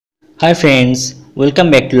Hi friends, welcome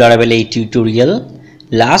back to Laravel 8 tutorial.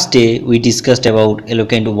 Last day we discussed about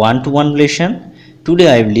Eloquent one-to-one relation. Today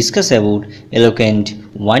I will discuss about Eloquent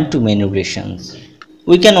one-to-many relations.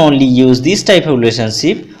 We can only use this type of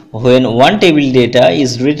relationship when one table data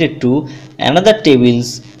is related to another table's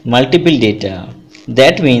multiple data.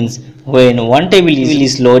 That means when one table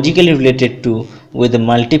is logically related to with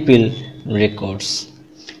multiple records.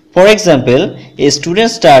 For example, a student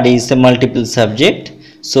studies a multiple subject.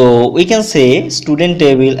 So we can say student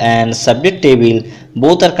table and subject table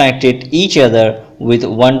both are connected each other with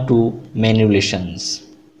one-to-many relations.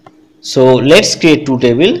 So let's create two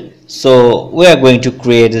table. So we are going to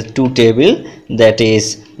create two table, that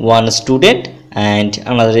is one student and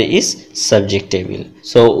another is subject table.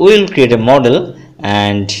 So we will create a model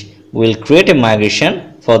and we'll create a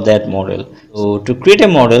migration for that model. So to create a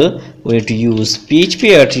model we need to use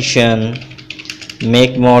PHP artisan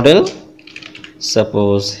make model.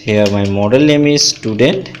 Suppose here my model name is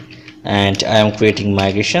student and I am creating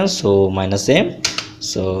migration, so -m.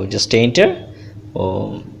 So just enter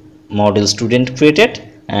model student created,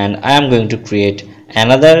 and I am going to create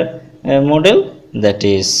another model, that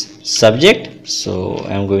is subject. So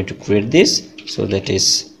I am going to create this, so that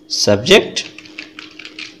is subject.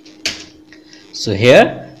 So here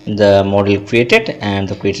the model created and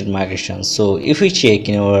the created migration. So if we check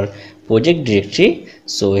in our project directory,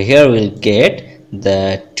 so here we'll get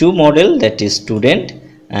the two model, that is student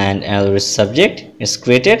and another is subject is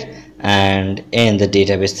created. And in the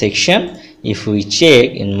database section, if we check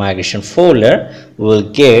in migration folder, we will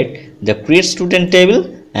get the create student table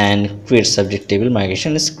and create subject table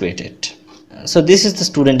migration is created. So this is the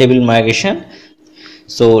student table migration.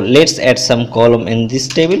 So let's add some column in this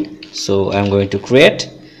table. So I'm going to create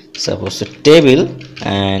suppose a table,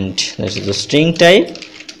 and this is the string type,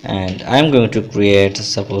 and I'm going to create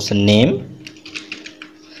suppose a name,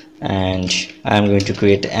 and I'm going to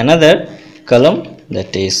create another column,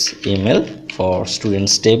 that is email for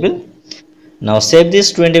students table. Now save this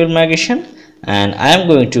student table migration, and I am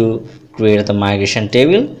going to create the migration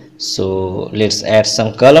table. So let's add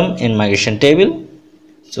some column in migration table.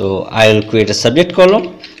 So I will create a subject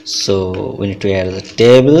column. So we need to add the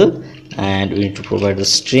table and we need to provide the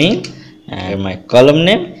string, and my column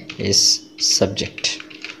name is subject.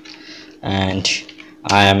 And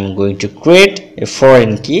I am going to create a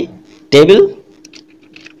foreign key table,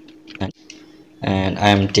 and I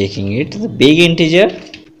am taking it the big integer,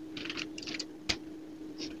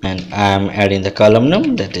 and I am adding the column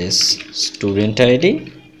name, that is student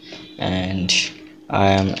ID, and I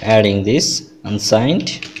am adding this unsigned.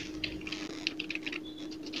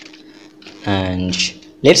 And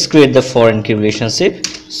let's create the foreign key relationship.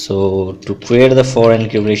 So to create the foreign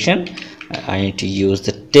key relation, I need to use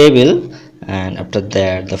the table, and after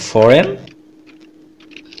that the foreign,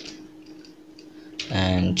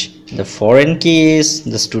 and the foreign key is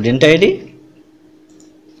the student ID,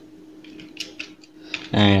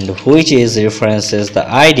 and which is references the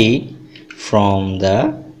ID from the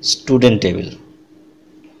student table.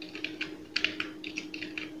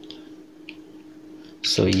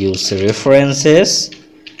 So use references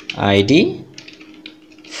ID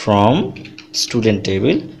from student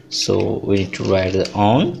table. So we need to write the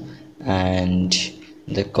on and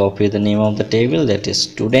the copy the name of the table, that is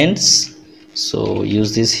students. So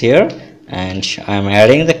use this here, and I am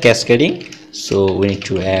adding the cascading. So we need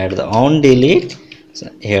to add the on delete. So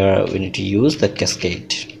here we need to use the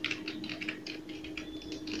cascade.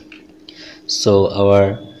 So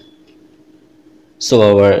our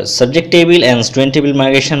subject table and student table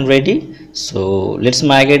migration ready. So let's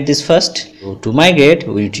migrate this first. So to migrate,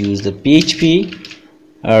 we need to use the PHP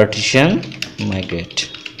artisan migrate.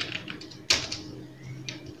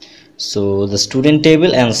 So the student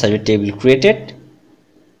table and subject table created.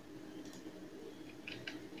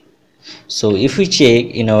 So if we check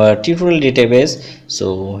in our tutorial database,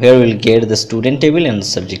 so here we'll get the student table and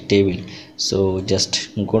subject table. So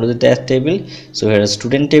just go to the test table. So here is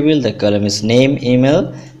student table, the column is name,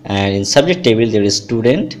 email, and in subject table there is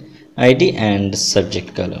student ID and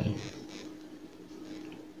subject column.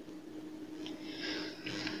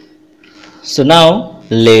 So now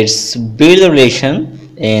let's build the relation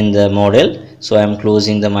in the model. So I am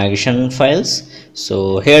closing the migration files.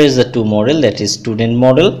 So here is the two model, that is student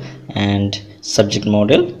model and subject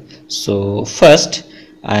model. So first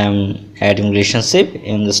I am adding relationship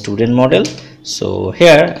in the student model. So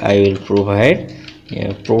here I will provide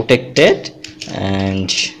protected, and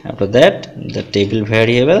after that the table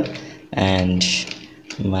variable, and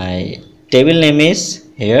my table name is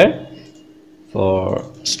here for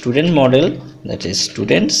student model, that is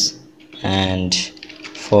students, and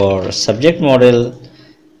for subject model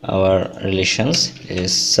our relations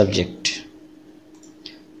is subject.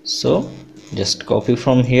 So just copy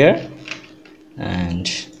from here and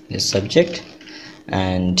this subject,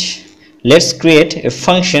 and let's create a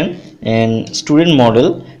function in student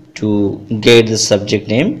model to get the subject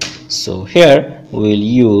name. So here we will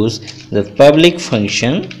use the public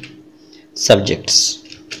function subjects,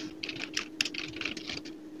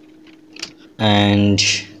 and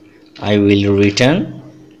I will return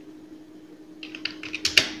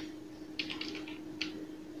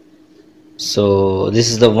so this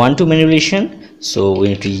is the one-to-many relation. So we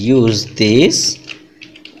need to use this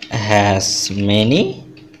hasMany,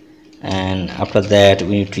 and after that we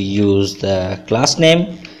need to use the class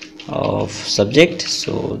name of subject.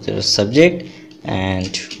 So there is subject,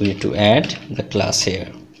 and we need to add the class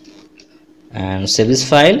here, and save this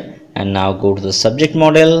file. And now go to the subject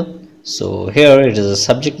model. So here it is a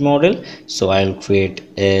subject model, so I'll create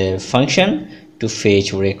a function to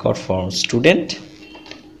fetch record from student.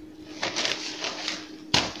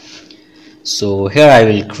 So here I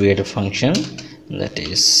will create a function that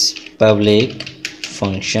is public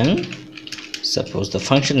function. Suppose the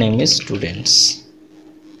function name is students,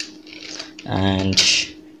 and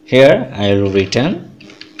here I will return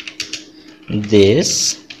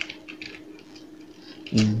this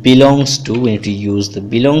belongs to. We need to use the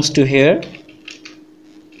belongs to here,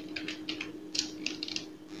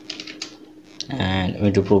 and we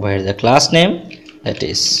need to provide the class name that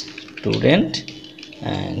is student,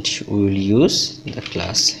 and we will use the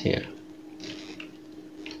class here.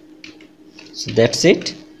 So that's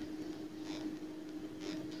it.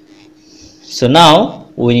 So now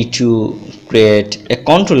we need to create a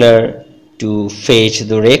controller to fetch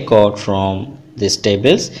the record from these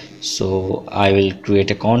tables. So I will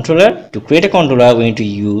create a controller. To create a controller we need to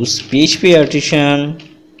use PHP artisan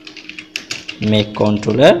make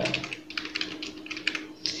controller,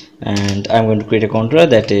 and I'm going to create a controller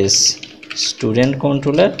that is student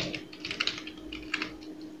controller.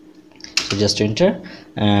 So just enter,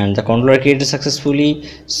 and the controller created successfully.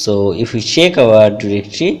 So if we check our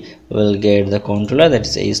directory, we'll get the controller that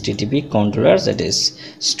is http controllers, that is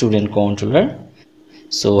student controller.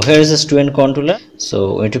 So here is the student controller.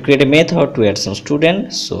 So we need to create a method to add some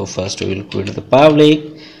student. So first we will create the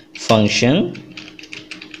public function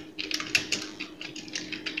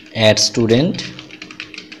add student,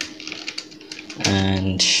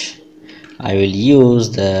 and I will use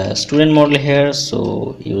the student model here.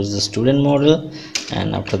 So use the student model,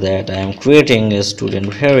 and after that I am creating a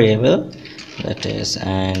student variable that is,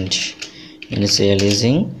 and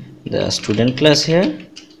initializing the student class here,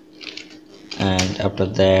 and after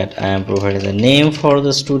that I am providing the name for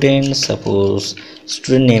the student. Suppose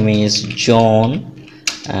student name is John,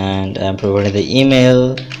 and I am providing the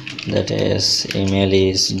email, that is email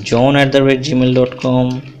is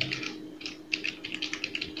john@gmail.com,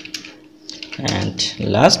 and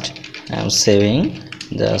last I am saving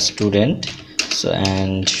the student. So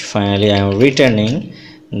and finally I am returning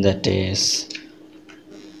that is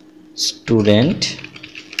student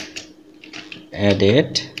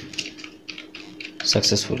added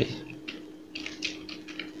successfully.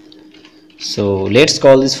 So let's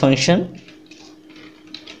call this function.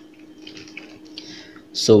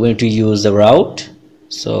 So we need to use the route.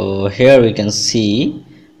 So here we can see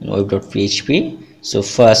in web.php. So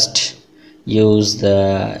first use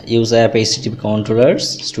the use app http controllers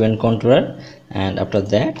student controller, and after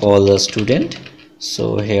that call the student.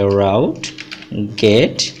 So here route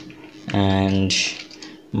get, and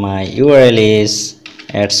my URL is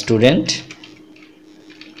add student,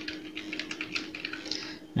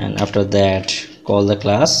 and after that call the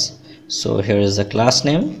class. So here is the class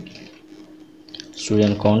name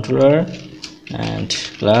student controller and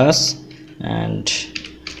class, and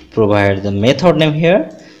provide the method name here.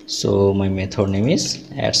 So my method name is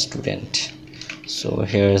add student. So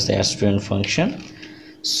here is the add student function.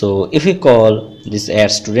 So if we call this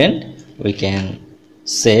add student, we can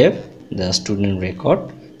save the student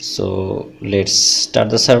record. So let's start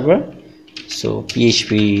the server. So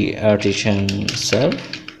PHP artisan serve.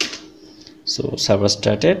 So server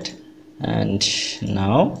started, and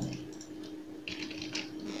now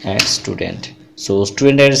add student. So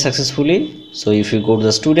student added successfully. So if you go to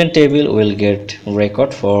the student table, we'll get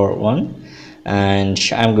record for one, and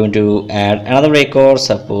I'm going to add another record.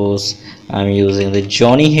 Suppose I'm using the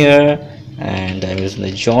Johnny here, and I'm using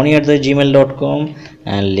the Johnny@gmail.com,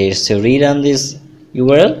 and let's rerun this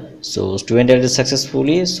URL. So student added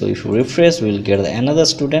successfully. So if you refresh, we'll get another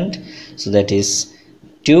student. So that is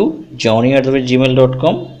to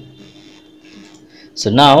Johnny@gmail.com. So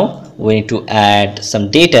now we need to add some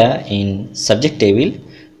data in subject table.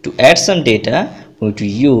 To add some data, going to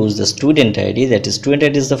use the student ID, that is student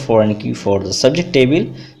ID is the foreign key for the subject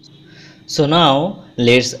table. So now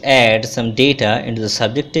let's add some data into the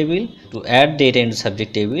subject table. To add data into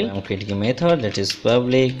subject table, I'm creating a method that is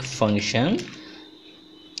public function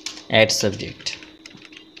add subject,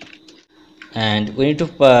 and we need to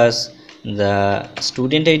pass the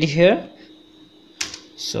student ID here.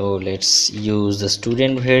 So let's use the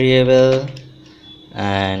student variable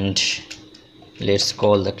and let's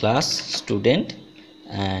call the class student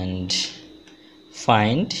and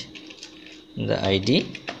find the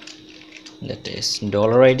ID, that is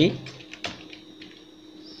 $ID,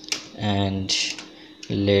 and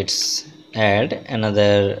let's add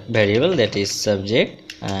another variable that is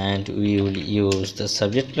subject, and we will use the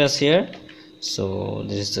subject class here. So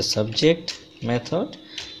this is the subject method,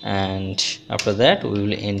 and after that we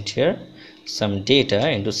will enter some data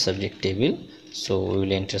into subject table. So we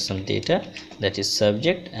will enter some data that is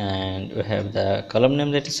subject, and we have the column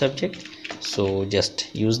name that is subject. So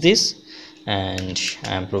just use this, and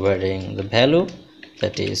I am providing the value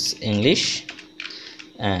that is English,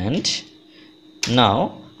 and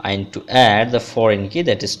now I need to add the foreign key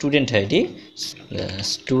that is student ID, the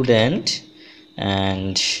student,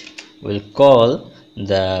 and we'll call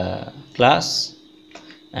the class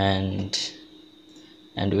and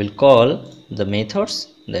we'll call the methods,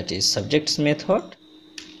 that is subjects method,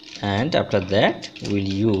 and after that we'll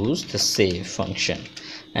use the save function,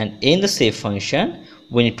 and in the save function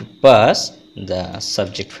we need to pass the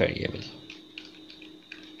subject variable,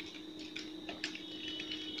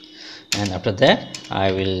 and after that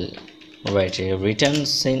I will write a return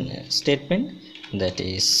statement, that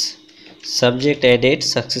is subject added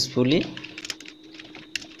successfully.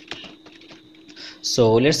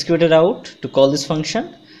 So let's create a route to call this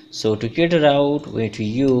function. So to create a route we need to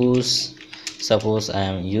use, suppose I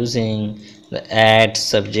am using the add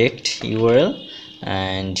subject URL,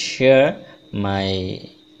 and here my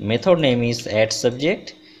method name is add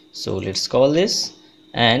subject. So let's call this,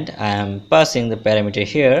 and I am passing the parameter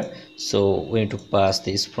here, so we need to pass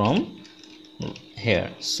this from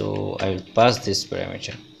here. So I will pass this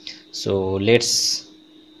parameter. So let's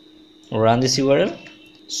run this URL.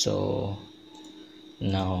 So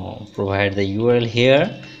now provide the URL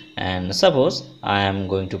here, and suppose I am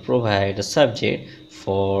going to provide a subject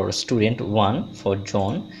for student 1 for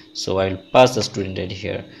John, so I will pass the student ID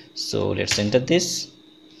here. So let's enter this.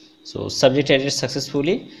 So subject added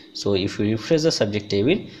successfully. So if we refresh the subject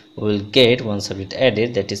table, we will get one subject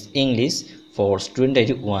added, that is English for student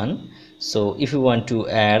ID 1. So if you want to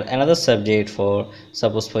add another subject for,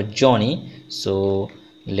 suppose for Johnny, so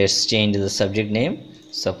let's change the subject name.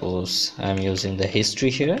 Suppose I am using the history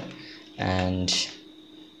here, and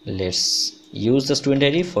let's use the student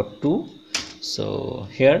ID for 2. So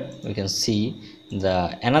here we can see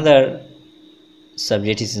the another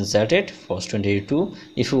subject is inserted for student ID 2.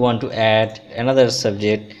 If you want to add another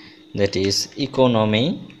subject, that is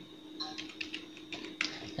economy,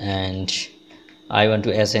 and I want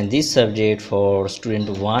to assign this subject for student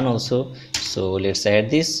 1 also, so let's add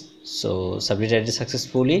this. So subject added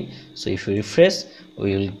successfully. So if you refresh,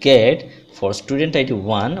 we will get for student ID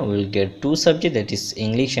 1 we will get 2 subjects, that is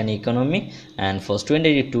English and economy, and for student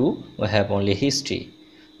ID 2 we have only history.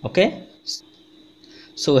 Okay,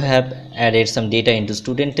 so we have added some data into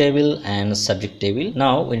student table and subject table.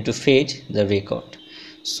 Now we need to fetch the record.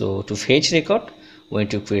 So to fetch record we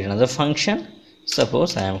need to create another function.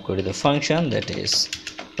 Suppose I am creating the function that is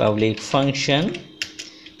public function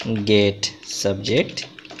get subject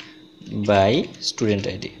by student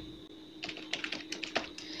ID,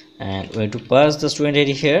 and we need to pass the student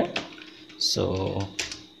ID here. So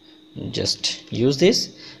just use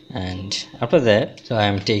this, and after that, so I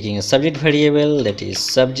am taking a subject variable, that is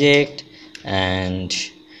subject, and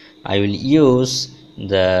I will use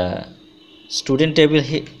the student table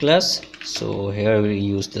class. So here we will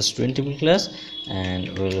use the student table class,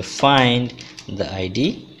 and we will find the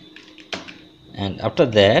ID, and after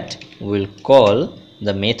that we will call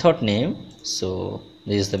the method name. So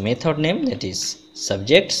this is the method name, that is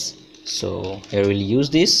subjects. So here we'll use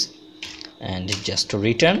this, and just to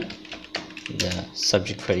return the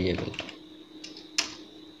subject variable.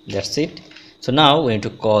 That's it. So now we need to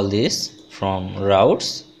call this from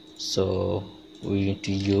routes. So we need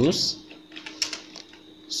to use,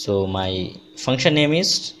 so my function name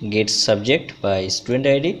is get subject by student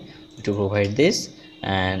ID, to provide this,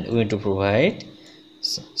 and we need to provide,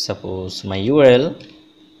 suppose my URL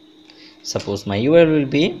will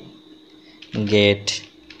be get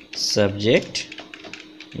subject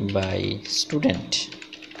by student,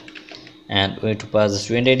 and we need to pass the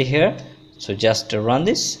student ID here. So just run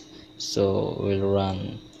this. So we'll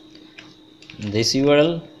run this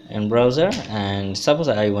URL in browser, and suppose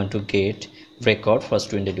I want to get record first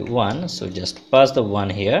 21, so just pass the 1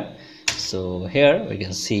 here. So here we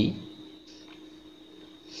can see,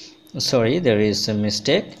 sorry, there is a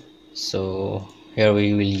mistake. So here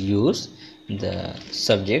we will use the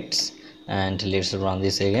subjects, and let's run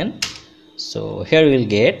this again. So here we will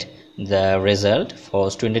get the result for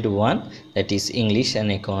 2021, that is English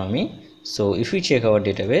and economy. So if we check our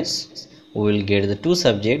database, we will get the two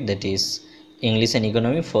subject, that is English and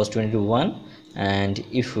economy for 2021, and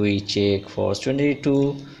if we check for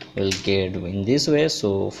 2022, we'll get in this way.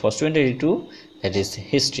 So for 2022, that is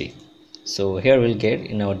history. So here we'll get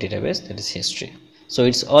in our database, that is history. So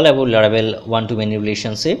it's all about Laravel one-to-many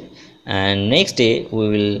relationship, and next day we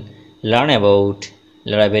will learn about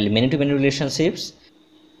Laravel many-to-many relationships.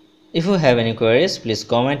 If you have any queries, please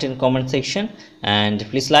comment in comment section, and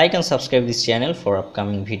please like and subscribe this channel for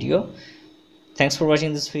upcoming video. Thanks for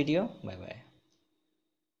watching this video. Bye bye.